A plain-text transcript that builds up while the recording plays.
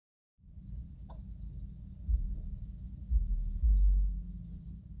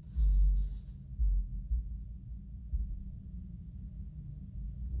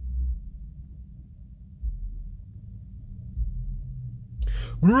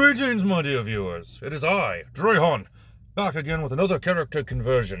Greetings, my dear viewers. It is I, Drayhon, back again with another character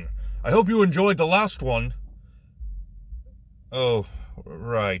conversion. I hope you enjoyed the last one. Oh,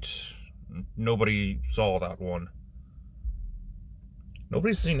 right. Nobody saw that one.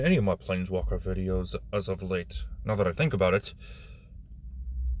 Nobody's seen any of my Planeswalker videos as of late, now that I think about it.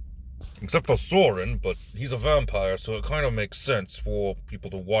 Except for Soren, but he's a vampire, so it kind of makes sense for people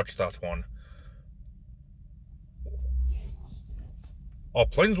to watch that one. Are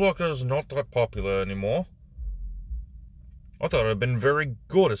Planeswalkers not that popular anymore? I thought it had been very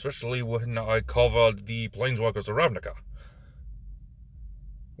good, especially when I covered the Planeswalkers of Ravnica.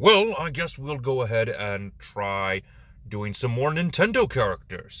 Well, I guess we'll go ahead and try doing some more Nintendo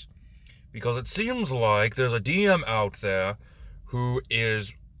characters. Because it seems like there's a DM out there who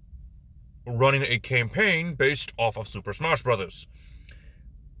is running a campaign based off of Super Smash Bros.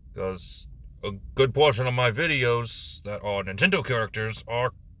 Because a good portion of my videos that are Nintendo characters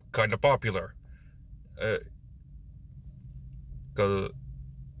are kind of popular. Because,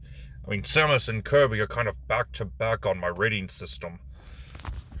 I mean, Samus and Kirby are kind of back-to-back on my rating system.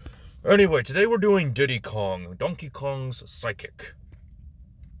 Anyway, today we're doing Diddy Kong, Donkey Kong's Psychic.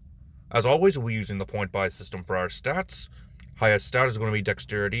 As always, we'll be using the point-buy system for our stats. Highest stat is going to be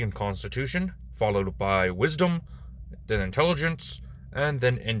Dexterity and Constitution, followed by Wisdom, then Intelligence, and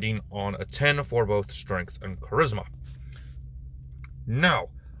then ending on a 10 for both Strength and Charisma. Now,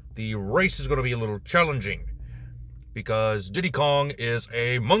 the race is going to be a little challenging, because Diddy Kong is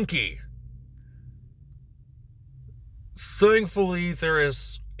a monkey. Thankfully, there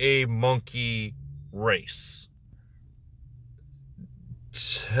is a monkey race.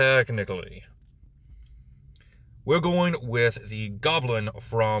 Technically. We're going with the Goblin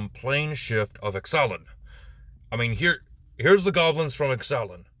from Plane Shift of Ixalan. I mean, here's the goblins from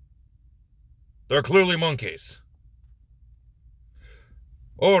Ixalan. They're clearly monkeys.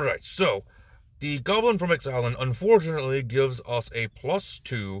 Alright, so, the Goblin from Ixalan unfortunately gives us a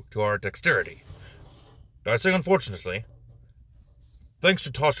 +2 to our dexterity. Did I say unfortunately? Thanks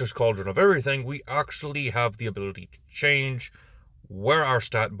to Tasha's Cauldron of Everything, we actually have the ability to change where our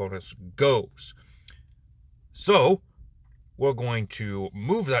stat bonus goes. So, we're going to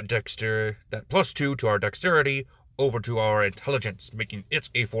move that +2 to our dexterity over to our intelligence, making it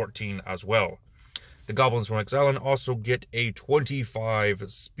a 14 as well. The goblins from Ixalan also get a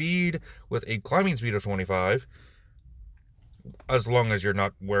 25 speed with a climbing speed of 25, as long as you're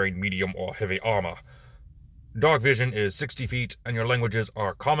not wearing medium or heavy armor. Dark vision is 60 feet, and your languages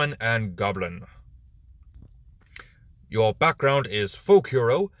are Common and Goblin. Your background is Folk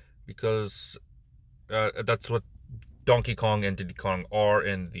Hero, because that's what Donkey Kong and Diddy Kong are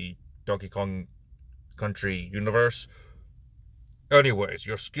in the Donkey Kong Country universe. Anyways,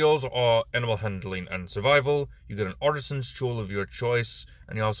 your skills are Animal Handling and Survival. You get an Artisan's Tool of your choice,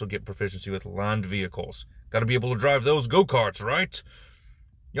 and you also get proficiency with land vehicles. Gotta be able to drive those go-karts, right?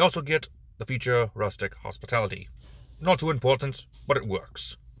 You also get the feature Rustic Hospitality. Not too important, but it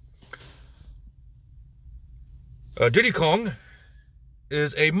works. Diddy Kong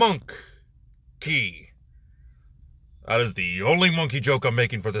is a monkey. That is the only monkey joke I'm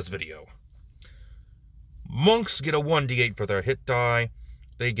making for this video. Monks get a 1d8 for their hit die.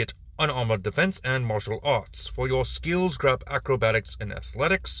 They get unarmored defense and martial arts. For your skills, grab acrobatics and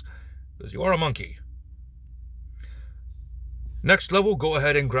athletics, because you are a monkey. Next level, go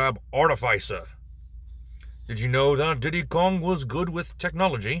ahead and grab Artificer. Did you know that Diddy Kong was good with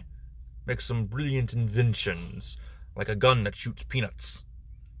technology? Makes some brilliant inventions, like a gun that shoots peanuts,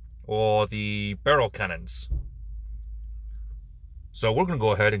 or the barrel cannons. So we're going to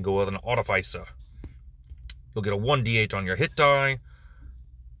go ahead and go with an Artificer. You'll get a 1d8 on your hit die,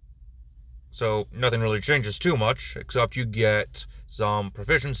 so nothing really changes too much, except you get some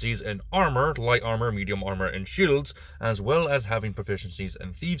proficiencies in armor, light armor, medium armor, and shields, as well as having proficiencies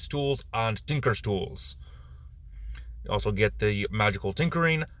in Thieves' Tools and Tinker's Tools. You also get the Magical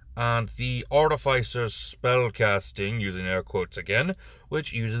Tinkering, and the Artificer's Spellcasting, using air quotes again,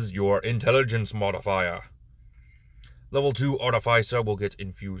 which uses your Intelligence modifier. Level 2 Artificer will get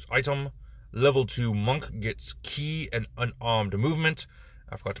Infuse Item. Level 2 Monk gets Key and Unarmed Movement.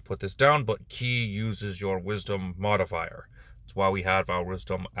 I forgot to put this down, but Key uses your Wisdom modifier. That's why we have our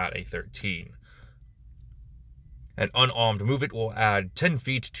Wisdom at a 13. And Unarmed Movement will add 10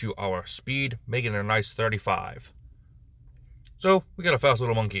 feet to our speed, making it a nice 35. So, we got a fast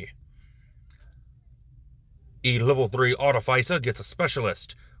little monkey. A level 3 Artificer gets a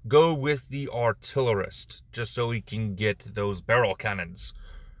Specialist. Go with the Artillerist, just so he can get those barrel cannons.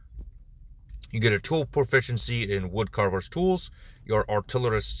 You get a tool proficiency in Woodcarver's Tools. Your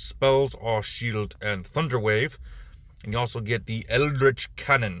Artillerist spells are Shield and Thunderwave. And you also get the Eldritch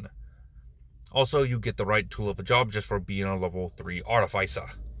Cannon. Also, you get the right tool of the job just for being a level 3 Artificer.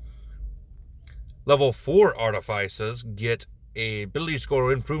 Level 4 Artificers get a ability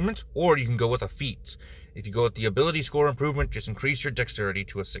score improvement, or you can go with a feat. If you go with the ability score improvement, just increase your dexterity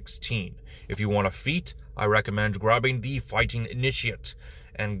to a 16. If you want a feat, I recommend grabbing the Fighting Initiate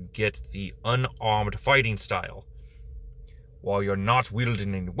and get the unarmed fighting style. While you're not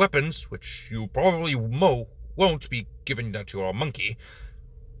wielding any weapons, which you probably won't be given that to a monkey,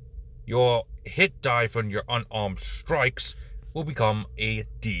 your hit die from your unarmed strikes will become a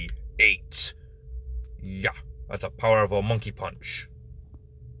D8. Yeah, that's a powerful monkey punch.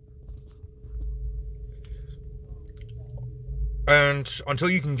 And until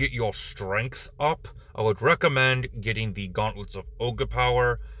you can get your strength up, I would recommend getting the Gauntlets of Ogre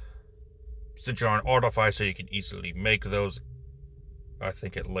Power. Since you're an Artificer, you can easily make those, I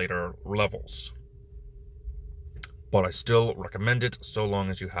think, at later levels. But I still recommend it so long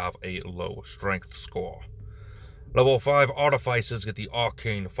as you have a low strength score. Level 5 Artificers get the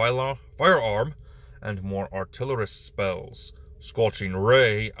Arcane Firearm and more artillerist spells, Scorching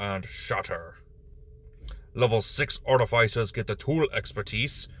Ray and Shatter. Level 6 Artificers get the Tool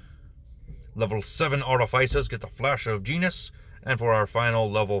Expertise. Level 7 Artificers get the Flash of Genius. And for our final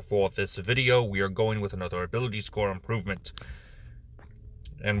level for this video, we are going with another ability score improvement.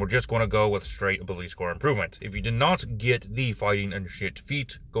 And we're just going to go with straight ability score improvement. If you did not get the Fighting Initiate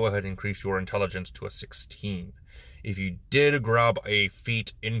feat, go ahead and increase your intelligence to a 16. If you did grab a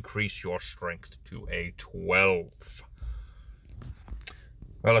feat, increase your strength to a 12.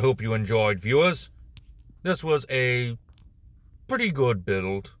 Well, I hope you enjoyed, viewers. This was a pretty good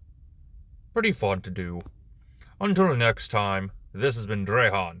build. Pretty fun to do. Until next time, this has been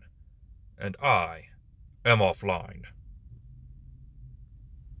Drehan, and I am offline.